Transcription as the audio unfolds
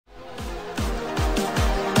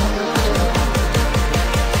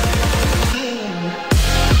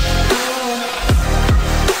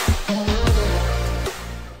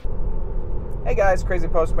guys, Crazy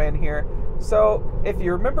Postman here. So if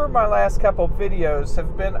you remember, my last couple videos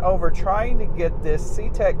have been over trying to get this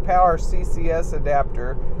Setec Power CCS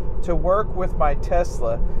adapter to work with my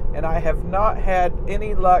Tesla, and I have not had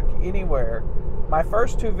any luck anywhere. My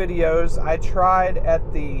first two videos I tried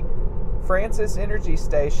at the Francis Energy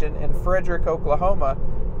Station in Frederick, Oklahoma.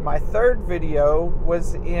 My third video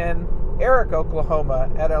was in Eric,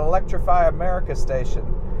 Oklahoma at an Electrify America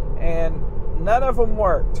station, and none of them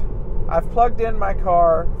worked. I've plugged in my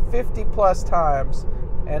car 50 plus times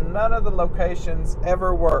and none of the locations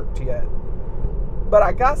ever worked yet. But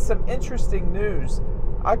I got some interesting news.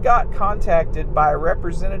 I got contacted by a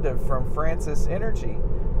representative from Francis Energy,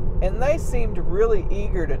 and they seemed really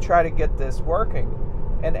eager to try to get this working,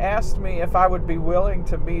 and asked me if I would be willing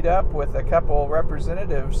to meet up with a couple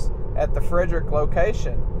representatives at the Frederick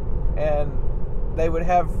location, and they would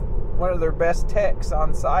have one of their best techs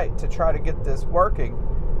on site to try to get this working.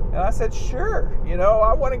 And I said, sure, you know,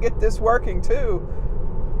 I want to get this working too.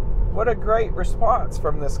 What a great response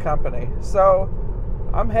from this company. So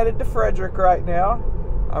I'm headed to Frederick right now.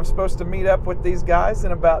 I'm supposed to meet up with these guys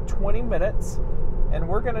in about 20 minutes, and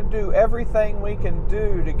we're going to do everything we can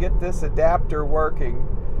do to get this adapter working.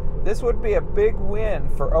 This would be a big win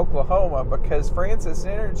for Oklahoma because Francis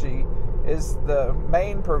Energy is the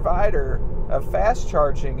main provider of fast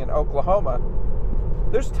charging in Oklahoma.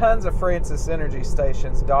 There's tons of Francis Energy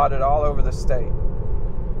stations dotted all over the state,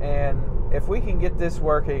 and if we can get this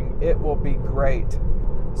working, it will be great.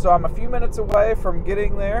 So I'm a few minutes away from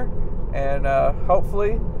getting there, and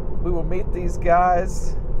hopefully we will meet these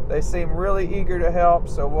guys. They seem really eager to help,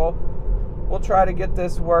 so we'll try to get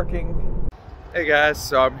this working. Hey guys,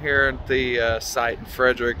 so I'm here at the site in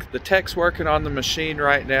Frederick. The tech's working on the machine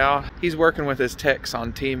right now. He's working with his techs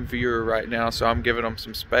on Team Viewer right now, so I'm giving him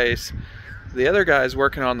some space. The other guy's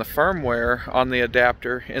working on the firmware on the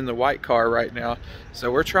adapter in the white car right now,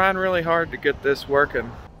 so we're trying really hard to get this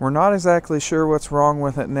working. We're not exactly sure what's wrong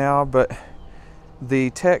with it now, but the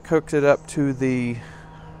tech hooked it up to the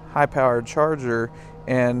high-powered charger,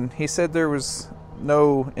 and he said there was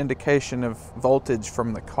no indication of voltage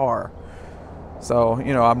from the car. So,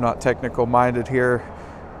 you know, I'm not technical minded here,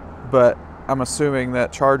 but I'm assuming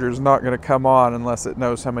that charger is not going to come on unless it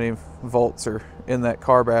knows how many volts are in that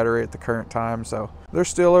car battery at the current time. So they're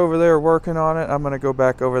still over there working on it. I'm going to go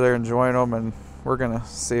back over there and join them, and we're going to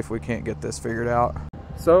see if we can't get this figured out.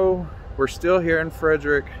 So we're still here in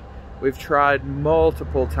Frederick. We've tried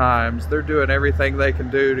multiple times. They're doing everything they can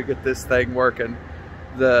do to get this thing working.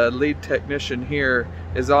 The lead technician here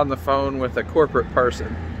is on the phone with a corporate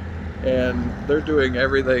person, and they're doing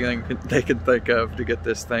everything they can think of to get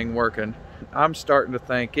this thing working. I'm starting to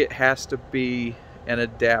think it has to be an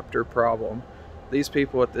adapter problem. These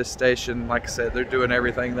people at this station, like I said, they're doing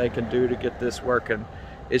everything they can do to get this working.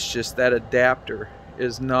 It's just that adapter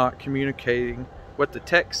is not communicating. What the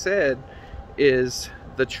tech said is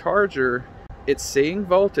the charger, it's seeing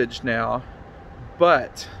voltage now,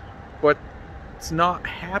 but what's not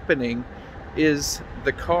happening is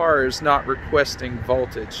the car is not requesting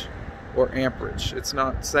voltage or amperage. It's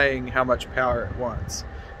not saying how much power it wants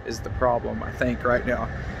is the problem, I think, right now.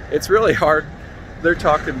 It's really hard. They're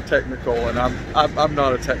talking technical, and I'm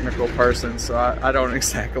not a technical person, so I don't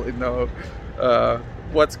exactly know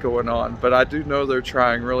what's going on, but I do know they're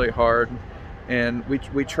trying really hard. And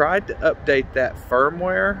we tried to update that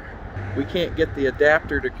firmware. We can't get the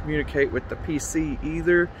adapter to communicate with the PC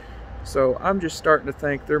either, so I'm just starting to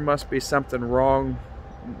think there must be something wrong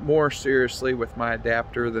more seriously with my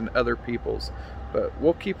adapter than other people's. But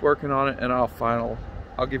we'll keep working on it, and I'll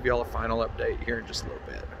give you all a final update here in just a little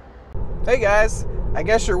bit. Hey guys, I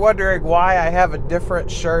guess you're wondering why I have a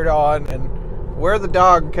different shirt on and where the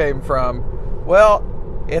dog came from. Well,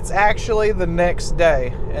 it's actually the next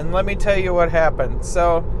day, and let me tell you what happened.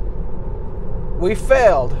 So we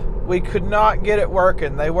failed. We could not get it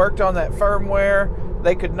working. They worked on that firmware.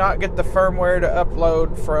 They could not get the firmware to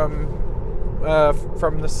upload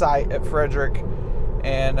from the site at Frederick,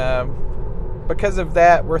 and because of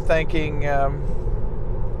that, we're thinking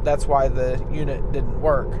that's why the unit didn't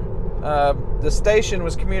work. The station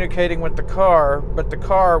was communicating with the car, but the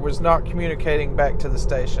car was not communicating back to the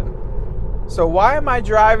station. So why am I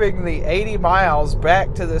driving the 80 miles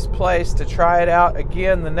back to this place to try it out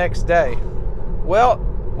again the next day? Well,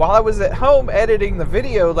 while I was at home editing the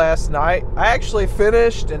video last night, I actually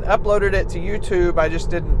finished and uploaded it to YouTube. I just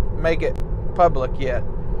didn't make it public yet.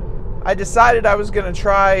 I decided I was going to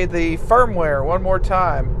try the firmware one more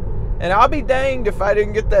time, and I'll be danged if I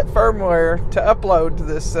didn't get that firmware to upload to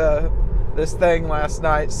this thing last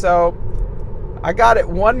night. So I got it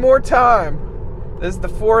one more time. This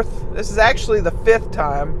is actually the fifth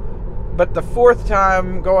time, but the fourth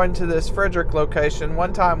time going to this Frederick location,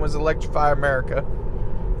 one time was Electrify America.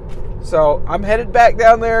 So I'm headed back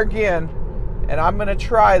down there again, and I'm going to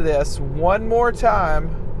try this one more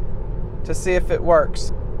time to see if it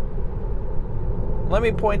works. Let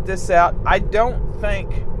me point this out. I don't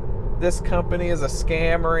think this company is a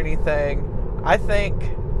scam or anything. I think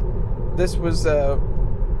this was a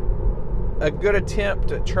good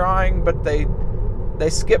attempt at trying, but they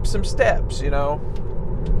skipped some steps, you know.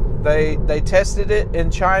 They tested it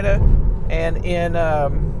in China and in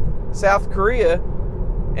South Korea,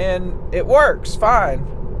 and it works fine.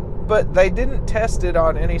 But they didn't test it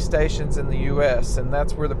on any stations in the US, and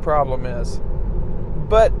that's where the problem is.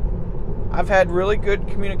 But I've had really good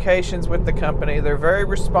communications with the company. They're very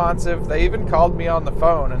responsive. They even called me on the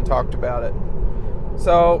phone and talked about it.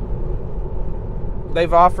 So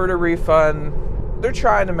they've offered a refund. They're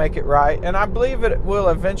trying to make it right, and I believe it will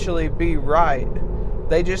eventually be right.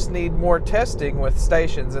 They just need more testing with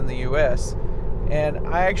stations in the US. And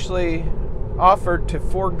I actually offered to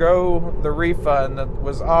forego the refund that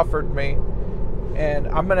was offered me, and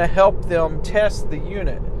I'm going to help them test the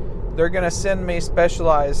unit. They're going to send me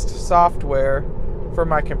specialized software for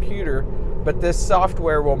my computer, but this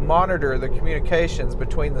software will monitor the communications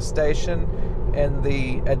between the station and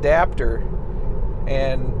the adapter,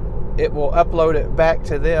 and it will upload it back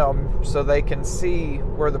to them so they can see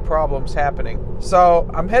where the problem's happening. So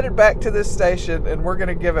I'm headed back to this station, and we're going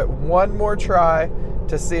to give it one more try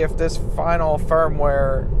to see if this final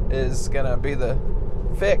firmware is going to be the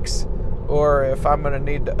fix, or if I'm going to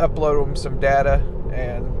need to upload them some data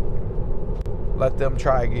and let them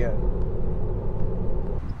try again.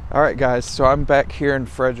 Alright guys, so I'm back here in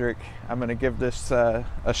Frederick. I'm going to give this a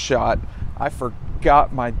shot. I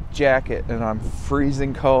forgot my jacket and I'm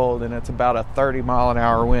freezing cold, and it's about a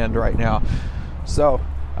 30-mile-an-hour wind right now. So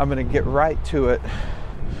I'm going to get right to it.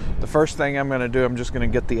 The first thing I'm going to do, I'm just going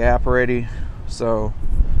to get the app ready. So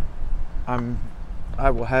I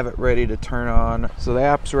will have it ready to turn on. So the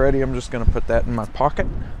app's ready. I'm just going to put that in my pocket.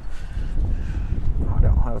 I'm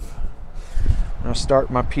going to start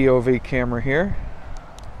my POV camera here.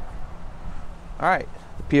 Alright,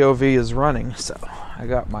 the POV is running, so I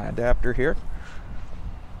got my adapter here.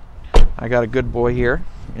 I got a good boy here.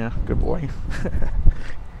 Yeah, good boy.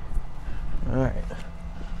 Alright,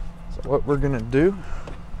 so what we're going to do,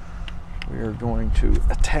 we are going to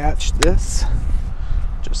attach this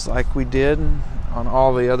just like we did on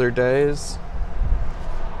all the other days.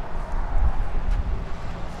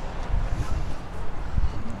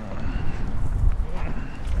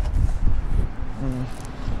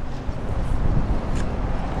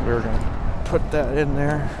 We're going to put that in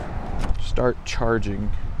there, start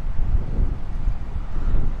charging.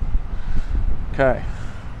 Okay.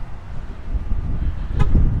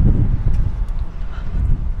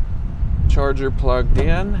 Charger plugged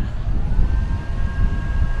in.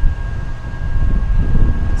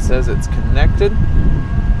 It says it's connected.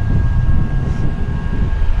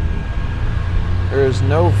 There is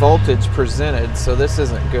no voltage presented, so this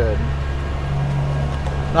isn't good.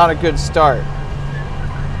 Not a good start,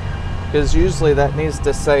 because usually that needs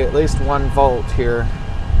to say at least 1 volt here.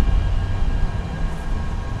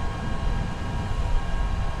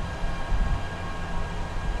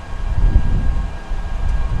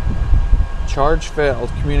 Charge failed,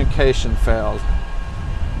 communication failed.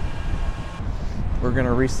 We're going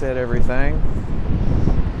to reset everything.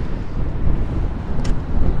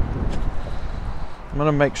 I'm going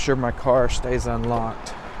to make sure my car stays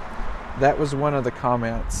unlocked. That was one of the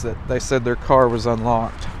comments, that they said their car was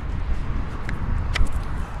unlocked.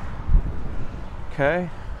 Okay.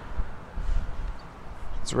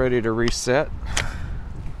 It's ready to reset.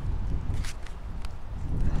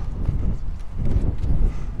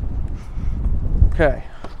 Okay.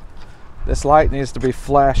 This light needs to be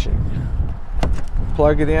flashing.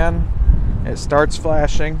 Plug it in, it starts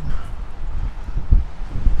flashing.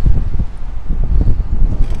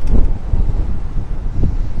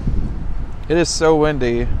 It is so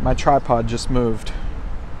windy, my tripod just moved.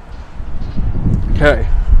 Okay,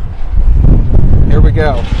 here we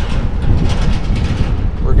go.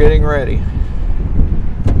 We're getting ready.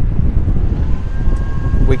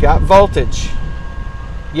 We got voltage.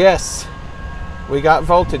 Yes, we got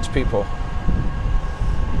voltage, people.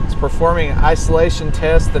 It's performing an isolation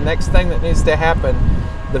test. The next thing that needs to happen,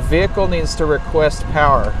 the vehicle needs to request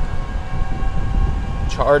power.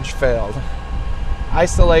 Charge failed.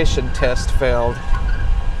 Isolation test failed.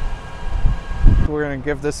 We're going to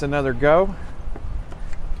give this another go.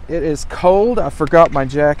 It is cold. I forgot my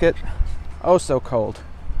jacket. Oh, so cold.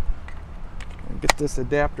 Get this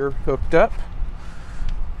adapter hooked up.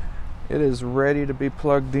 It is ready to be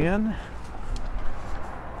plugged in.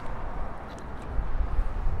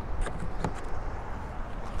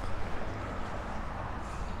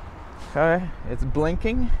 Okay, it's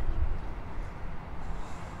blinking.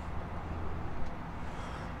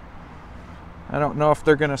 I don't know if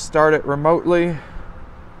they're going to start it remotely.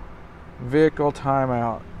 Vehicle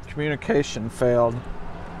timeout. Communication failed.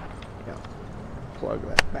 Yeah. Plug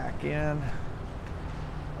that back in.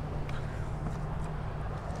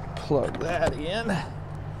 Plug that in.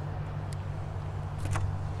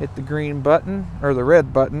 Hit the green button, or the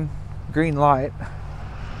red button, green light.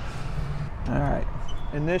 All right,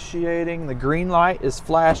 initiating. The green light is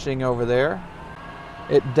flashing over there.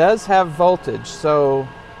 It does have voltage, so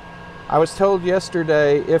I was told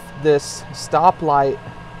yesterday if this stoplight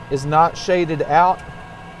is not shaded out,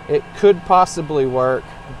 it could possibly work,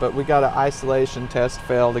 but we got an isolation test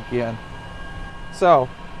failed again. So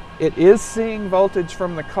it is seeing voltage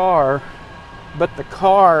from the car, but the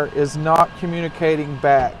car is not communicating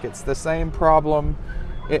back. It's the same problem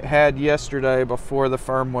it had yesterday before the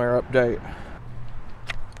firmware update.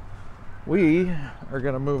 We are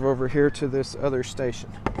going to move over here to this other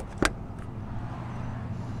station.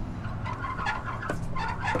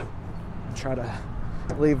 Try to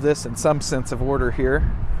leave this in some sense of order here,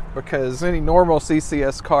 because any normal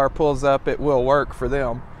CCS car pulls up, it will work for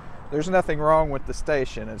them. There's nothing wrong with the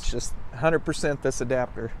station. It's just 100% this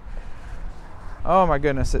adapter. Oh my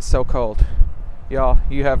goodness, it's so cold. Y'all,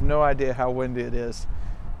 you have no idea how windy it is.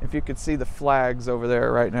 If you could see the flags over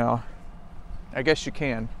there right now. I guess you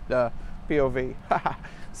can, POV.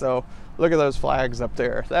 So look at those flags up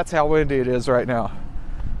there. That's how windy it is right now.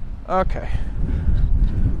 Okay.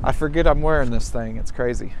 I forget I'm wearing this thing. It's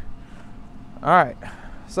crazy. All right,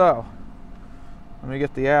 so let me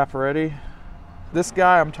get the app ready. This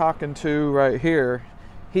guy I'm talking to right here,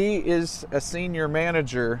 he is a senior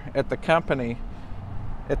manager at the company,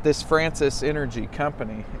 at this Francis Energy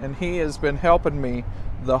company, and he has been helping me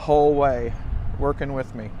the whole way, working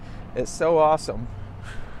with me. It's so awesome.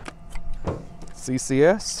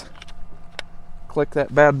 CCS, click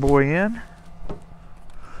that bad boy in.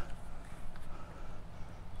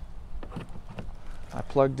 I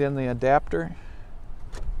plugged in the adapter,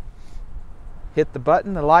 hit the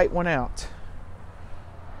button, the light went out.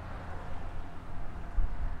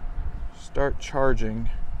 Start charging,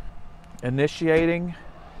 initiating.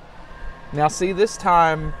 Now see, this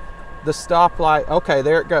time the stoplight, okay,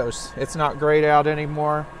 there it goes. It's not grayed out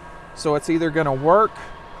anymore. So it's either gonna work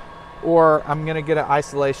or I'm gonna get an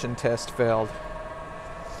isolation test failed.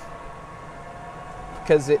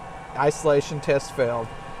 Because isolation test failed.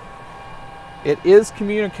 It is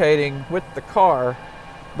communicating with the car,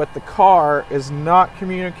 but the car is not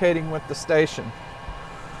communicating with the station.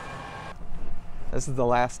 This is the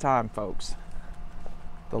last time, folks.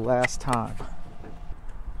 The last time.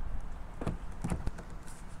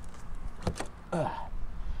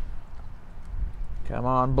 Come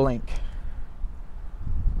on, blink.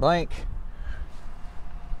 Blink.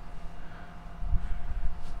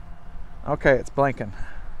 Okay, it's blinking.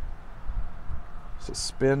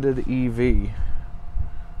 Suspended EV. The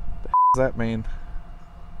heck does that mean?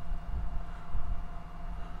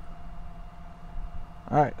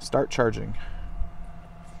 All right, start charging.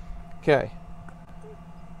 Okay,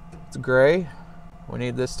 it's gray. We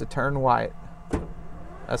need this to turn white.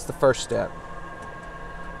 That's the first step.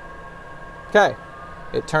 Okay,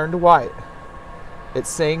 it turned white. It's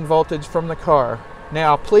seeing voltage from the car.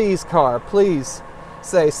 Now, please, car, please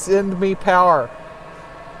say, send me power.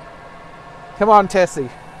 Come on, Tessie.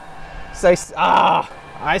 Say,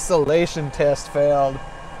 isolation test failed.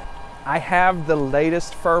 I have the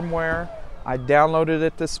latest firmware. I downloaded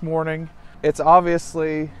it this morning. It's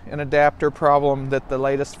obviously an adapter problem that the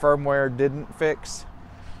latest firmware didn't fix.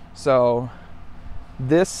 So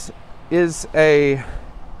this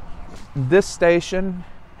station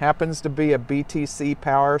happens to be a BTC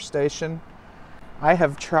power station. I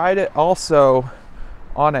have tried it also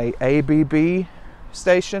on a ABB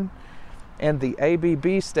station, and the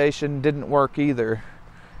ABB station didn't work either.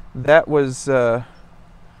 That was,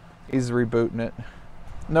 he's rebooting it.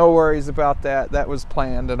 No worries about that. That was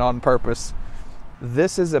planned and on purpose.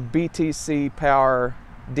 This is a BTC power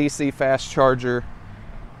DC fast charger.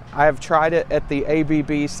 I have tried it at the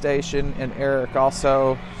ABB station in Eric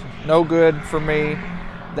also. No good for me.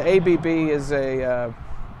 The ABB is a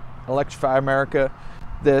Electrify America.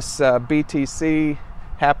 This BTC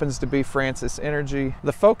happens to be Francis Energy.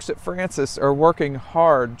 The folks at Francis are working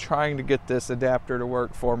hard trying to get this adapter to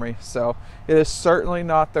work for me, so it is certainly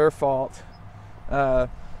not their fault.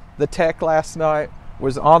 The tech last night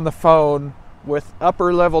was on the phone with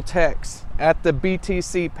upper level techs at the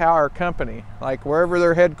BTC Power Company, like wherever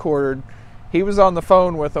they're headquartered. He was on the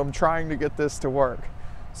phone with them trying to get this to work.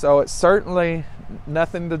 So it's certainly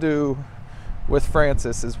nothing to do with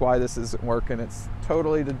Francis is why this isn't working. It's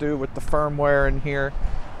totally to do with the firmware in here.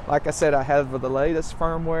 Like I said, I have the latest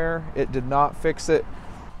firmware. It did not fix it.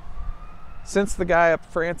 Since the guy up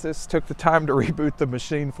Francis took the time to reboot the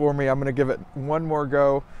machine for me, I'm going to give it one more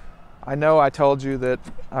go. I know I told you that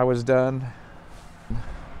I was done.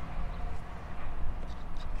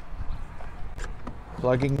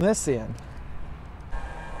 Plugging this in.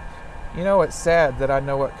 You know, it's sad that I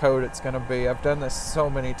know what code it's going to be. I've done this so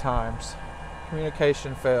many times.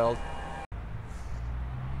 Communication failed.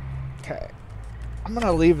 Okay, I'm going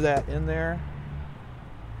to leave that in there.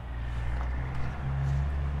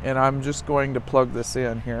 And I'm just going to plug this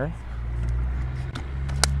in here.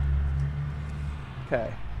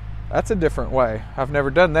 Okay, that's a different way. I've never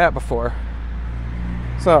done that before.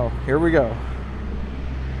 So, here we go.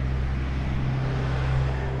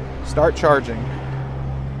 Start charging.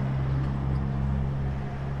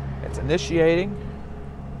 It's initiating.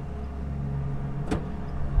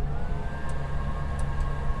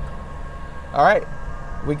 All right,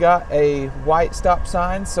 we got a white stop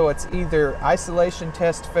sign, so it's either isolation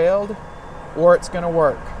test failed or it's going to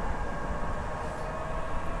work.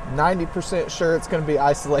 90% sure it's going to be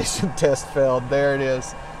isolation test failed. There it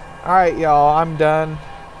is. All right, y'all, I'm done.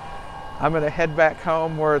 I'm going to head back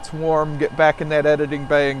home where it's warm, get back in that editing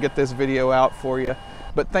bay and get this video out for you.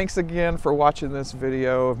 But thanks again for watching this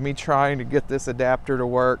video of me trying to get this adapter to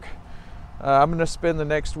work. I'm going to spend the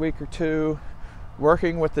next week or two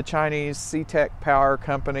working with the Chinese Setec power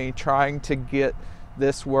company, trying to get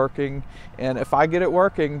this working. And if I get it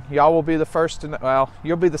working, y'all will be the first to know. Well,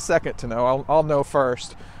 you'll be the second to know. I'll know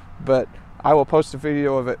first, but I will post a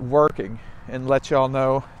video of it working and let y'all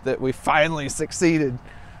know that we finally succeeded.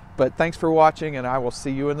 But thanks for watching, and I will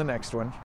see you in the next one.